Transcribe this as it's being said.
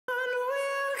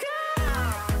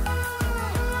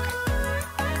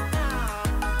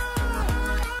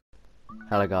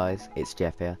Hello guys, it's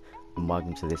Geoff here, and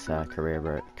welcome to this career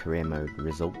mode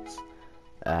results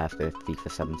for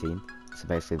FIFA 17. So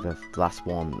basically the last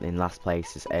one in last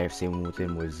place is AFC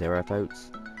Wimbledon with 0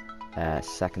 votes.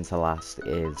 Second to last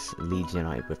is Leeds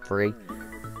United with 3.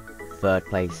 Third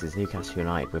place is Newcastle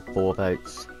United with 4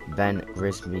 votes. Then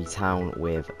Grimsby Town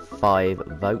with 5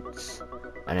 votes.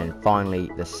 And then finally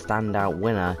the standout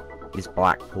winner is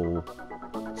Blackpool.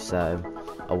 So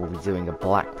I will be doing a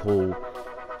Blackpool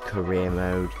career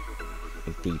mode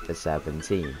in FIFA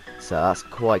 17, so that's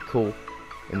quite cool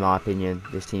in my opinion.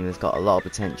 This team has got a lot of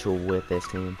potential with this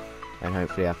team, and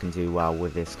hopefully I can do well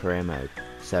with this career mode.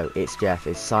 So it's Geoff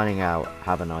is signing out.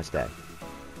 Have a nice day.